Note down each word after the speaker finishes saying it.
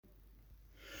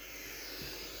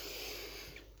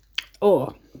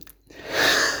Oh,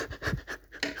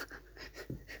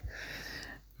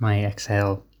 my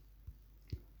exhale,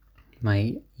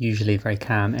 my usually very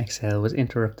calm exhale, was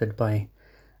interrupted by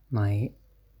my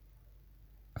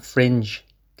fringe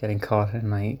getting caught in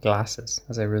my glasses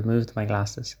as I removed my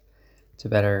glasses to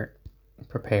better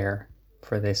prepare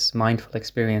for this mindful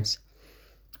experience,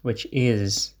 which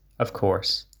is, of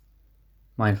course,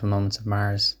 Mindful Moments of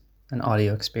Mars, an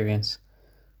audio experience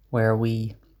where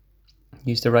we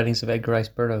use the writings of Edgar Rice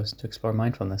Burroughs to explore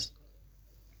mindfulness.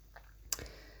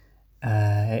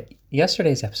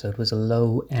 Yesterday's episode was a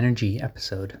low energy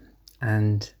episode,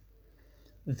 and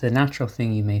the natural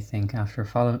thing you may think after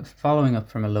following up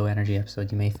from a low energy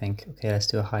episode, you may think, okay, let's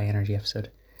do a high energy episode.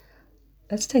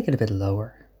 Let's take it a bit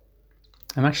lower.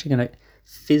 I'm actually going to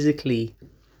physically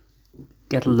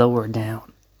get lower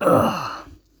down. A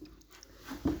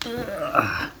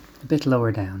bit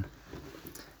lower down.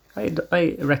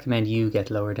 I recommend you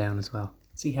get lower down as well.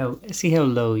 See how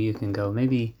low you can go.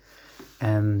 Maybe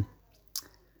I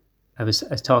was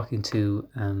talking to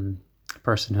a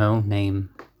person who won't name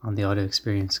on the audio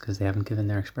experience because they haven't given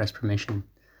their express permission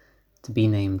to be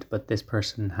named, but this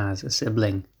person has a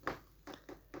sibling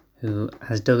who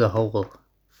has dug a hole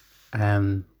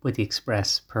with the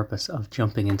express purpose of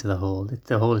jumping into the hole.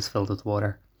 The hole is filled with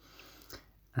water,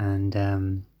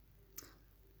 and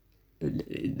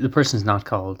the person's not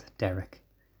called Derek,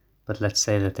 but let's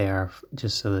say that they are,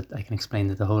 just so that I can explain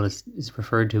that the hole is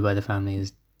referred to by the family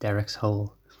as Derek's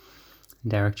hole.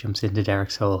 Derek jumps into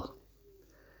Derek's hole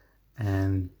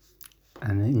and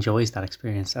enjoys that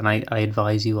experience. And I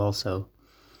advise you also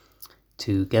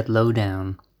to get low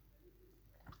down,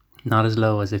 not as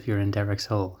low as if you're in Derek's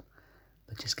hole,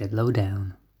 but just get low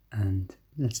down, and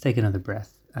let's take another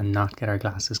breath and not get our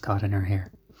glasses caught in our hair.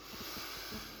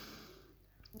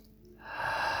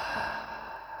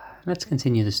 Let's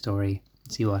continue the story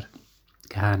and see what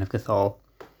Gahan of Cathal,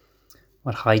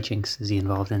 what hijinks is he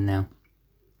involved in now.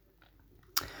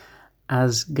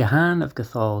 As Gahan of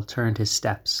Cathal turned his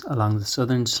steps along the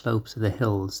southern slopes of the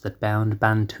hills that bound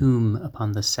Bantoom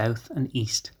upon the south and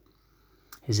east,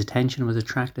 his attention was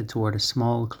attracted toward a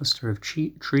small cluster of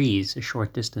trees a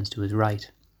short distance to his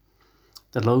right.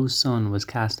 The low sun was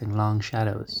casting long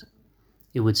shadows.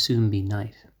 It would soon be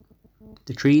night.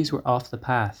 The trees were off the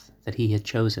path that he had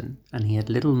chosen, and he had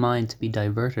little mind to be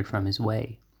diverted from his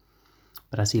way.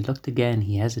 But as he looked again,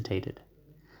 he hesitated.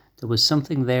 There was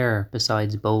something there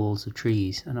besides boles of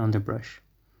trees and underbrush.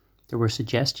 There were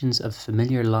suggestions of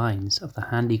familiar lines of the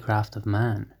handicraft of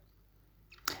man.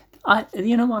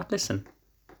 You know what? Listen.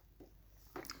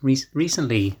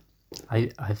 Recently,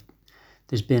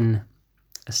 there's been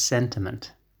a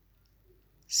sentiment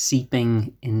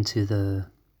seeping into the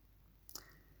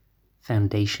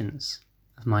foundations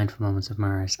of Mindful Moments of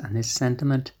Mars, and this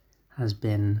sentiment has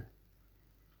been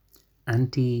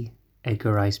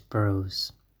anti-Edgar Rice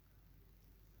Burroughs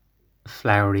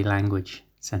flowery language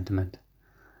sentiment,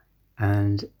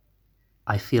 and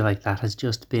I feel like that has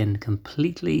just been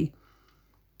completely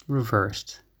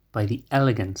reversed by the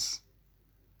elegance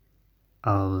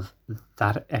of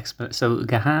that explanation. So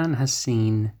Gahan has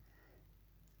seen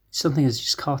something has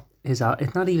just caught his eye.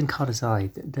 It's not even caught his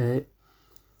eye.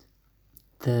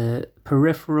 The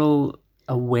peripheral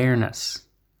awareness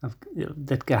of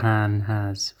that Gahan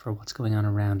has for what's going on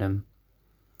around him.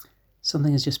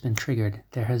 Something has just been triggered.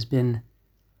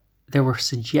 There were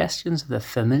suggestions of the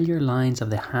familiar lines of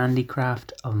the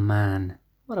handicraft of man.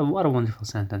 What a wonderful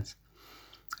sentence.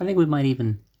 I think we might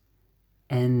even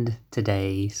end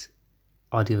today's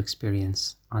audio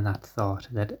experience on that thought,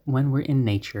 that when we're in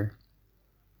nature,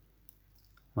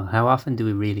 well, how often do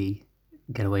we really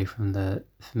get away from the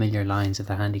familiar lines of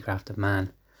the handicraft of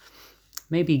man?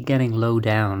 Maybe getting low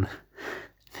down,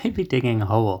 maybe digging a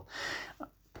hole.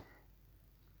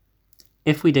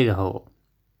 If we dig a hole,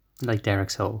 like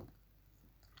Derek's hole,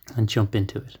 and jump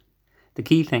into it, the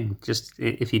key thing, just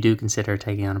if you do consider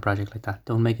taking on a project like that,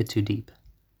 don't make it too deep.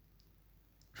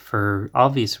 For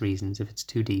obvious reasons, if it's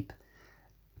too deep,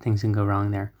 things can go wrong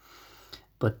there.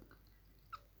 But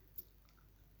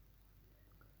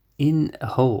in a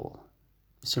hole,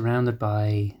 surrounded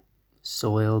by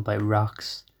soil, by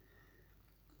rocks,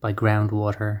 by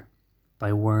groundwater,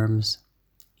 by worms,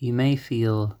 you may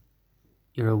feel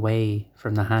you're away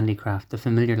from the handicraft, the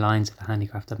familiar lines of the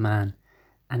handicraft of man,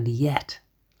 and yet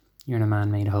you're in a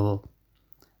man-made hole,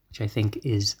 which I think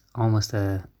is almost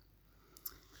one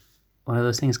of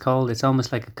those things called, it's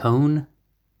almost like a cone.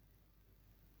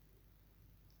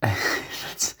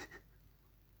 That's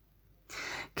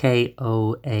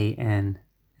Koan. It's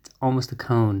almost a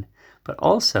cone, but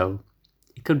also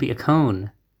it could be a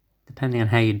cone depending on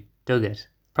how you dug it.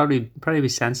 Probably be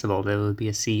sensible that it would be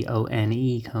a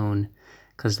CONE cone,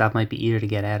 because that might be easier to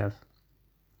get out of.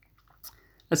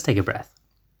 Let's take a breath.